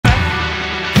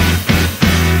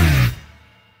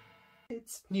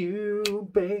It's new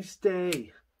bass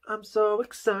day. I'm so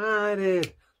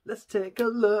excited. Let's take a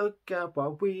look at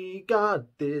what we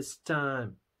got this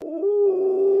time.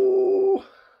 Ooh.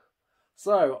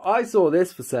 So I saw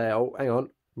this for sale. Hang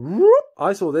on.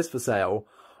 I saw this for sale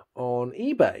on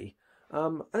eBay.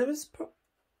 And it was,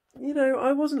 you know,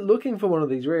 I wasn't looking for one of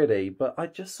these really, but I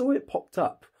just saw it popped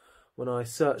up when I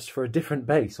searched for a different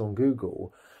bass on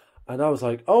Google. And I was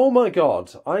like, oh my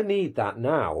God, I need that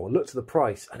now. Looked at the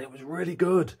price and it was really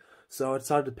good. So I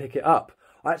decided to pick it up.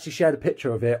 I actually shared a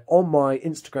picture of it on my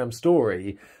Instagram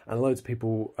story and loads of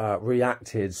people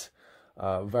reacted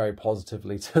very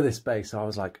positively to this bass. I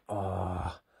was like,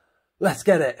 oh, let's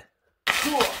get it.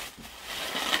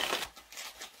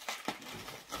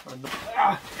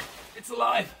 It's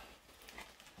alive.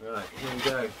 Right, here we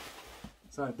go.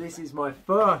 So this is my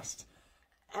first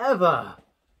ever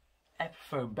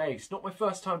Epiphone bass. Not my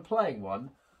first time playing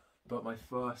one, but my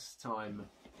first time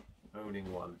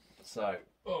owning one. So,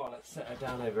 let's set her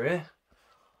down over here.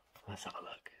 Let's have a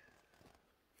look.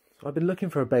 I've been looking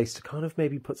for a bass to kind of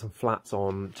maybe put some flats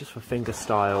on, just for finger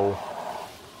style.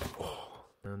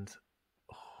 And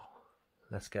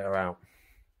let's get her out.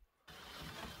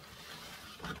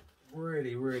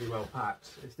 Really, really well packed.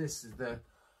 If this is the,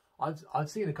 I've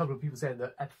seen a couple of people saying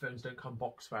that Epiphones don't come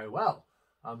boxed very well.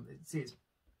 See, it's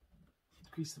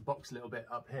increased the box a little bit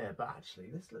up here, but actually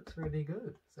this looks really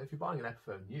good. So if you're buying an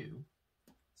Epiphone new,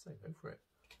 say go for it.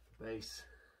 The bass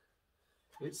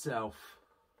itself,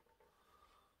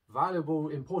 valuable,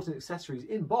 important accessories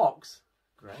in box.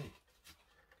 Great,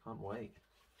 can't wait.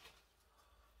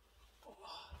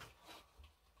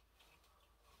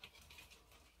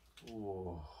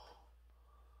 Oh,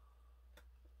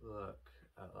 look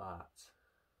at that.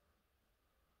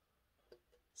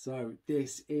 So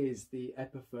this is the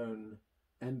Epiphone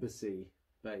Embassy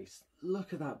bass.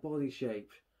 Look at that body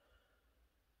shape.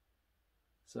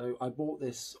 So I bought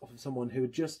this off of someone who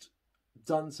had just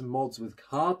done some mods with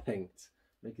car paint,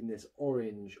 making this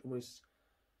orange, almost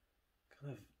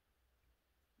kind of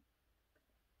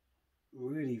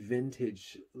really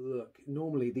vintage look.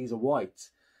 Normally these are white,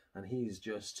 and he's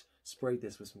just sprayed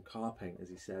this with some car paint, as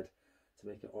he said, to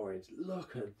make it orange.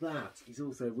 Look at that. He's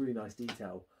also really nice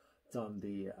detail done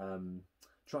the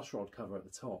truss rod cover at the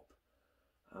top.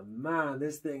 And man,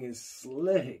 this thing is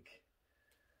slick.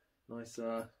 Nice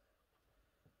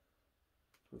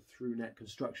through neck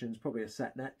constructions, probably a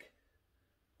set neck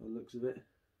by the looks of it.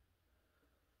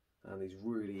 And these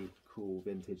really cool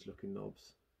vintage looking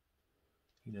knobs.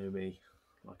 You know me,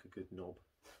 like a good knob.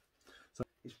 So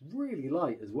it's really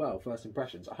light as well, first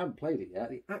impressions. I haven't played it yet.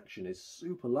 The action is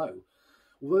super low.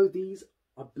 Although these,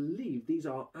 I believe these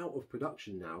are out of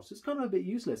production now, so it's kind of a bit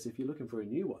useless if you're looking for a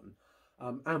new one.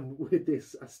 And with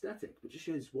this aesthetic, but just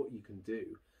shows what you can do.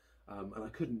 And I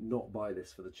couldn't not buy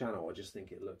this for the channel. I just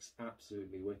think it looks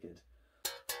absolutely wicked.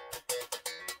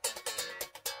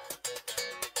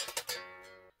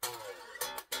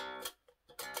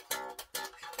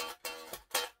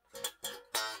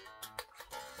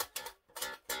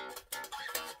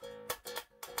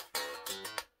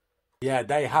 Yeah,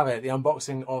 there you have it, the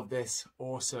unboxing of this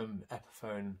awesome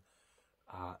Epiphone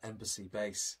Embassy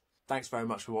bass. Thanks very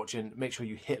much for watching. Make sure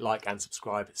you hit like and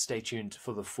subscribe. Stay tuned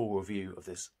for the full review of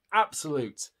this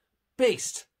absolute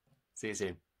beast. See you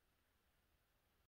soon.